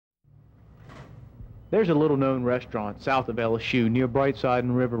There's a little-known restaurant south of LSU near Brightside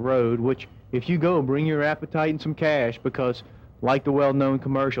and River Road, which, if you go, bring your appetite and some cash because, like the well-known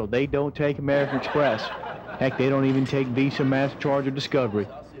commercial, they don't take American Express. Heck, they don't even take Visa, MasterCard, or Discovery.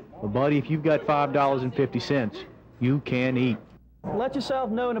 But, buddy, if you've got $5.50, you can eat. Let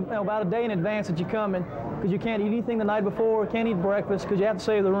yourself know about a day in advance that you're coming, because you can't eat anything the night before, can't eat breakfast, because you have to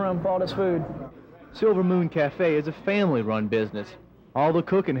save the room for all this food. Silver Moon Cafe is a family-run business. All the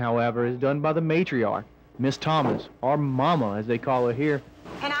cooking, however, is done by the matriarch, Miss Thomas, or Mama, as they call her here.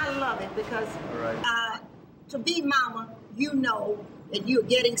 And I love it because to be Mama, you know that you're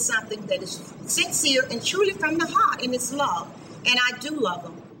getting something that is sincere and truly from the heart, and it's love. And I do love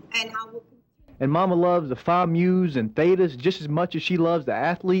them. And I will. And Mama loves the Phi Mu's and Thetas just as much as she loves the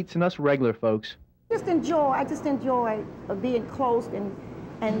athletes and us regular folks. I just enjoy being close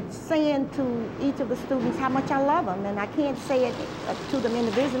and saying to each of the students how much I love them. And I can't say it to them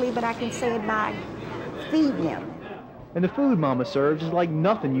individually, but I can say it by feeding them. And the food Mama serves is like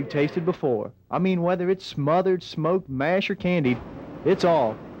nothing you've tasted before. I mean, whether it's smothered, smoked, mashed, or candied, it's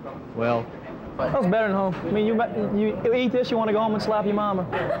all, well... That's better than home. I mean, you eat this, you want to go home and slap your mama.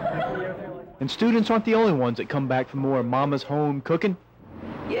 And students aren't the only ones that come back for more Mama's home cooking.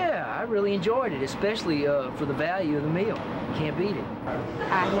 Yeah, I really enjoyed it, especially for the value of the meal. Can't beat it.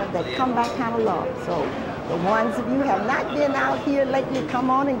 I have that comeback kind of love. So the ones of you who have not been out here lately, come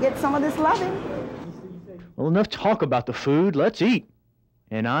on and get some of this loving. Well, enough talk about the food. Let's eat.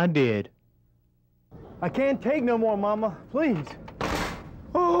 And I did. I can't take no more, Mama. Please.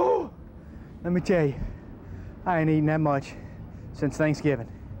 Oh, let me tell you, I ain't eaten that much since Thanksgiving.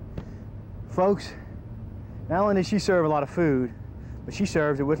 Folks, not only does she serve a lot of food, but she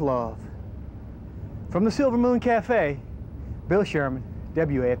serves it with love. From the Silver Moon Cafe, Bill Sherman,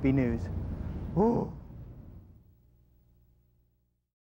 WAFB News. Ooh.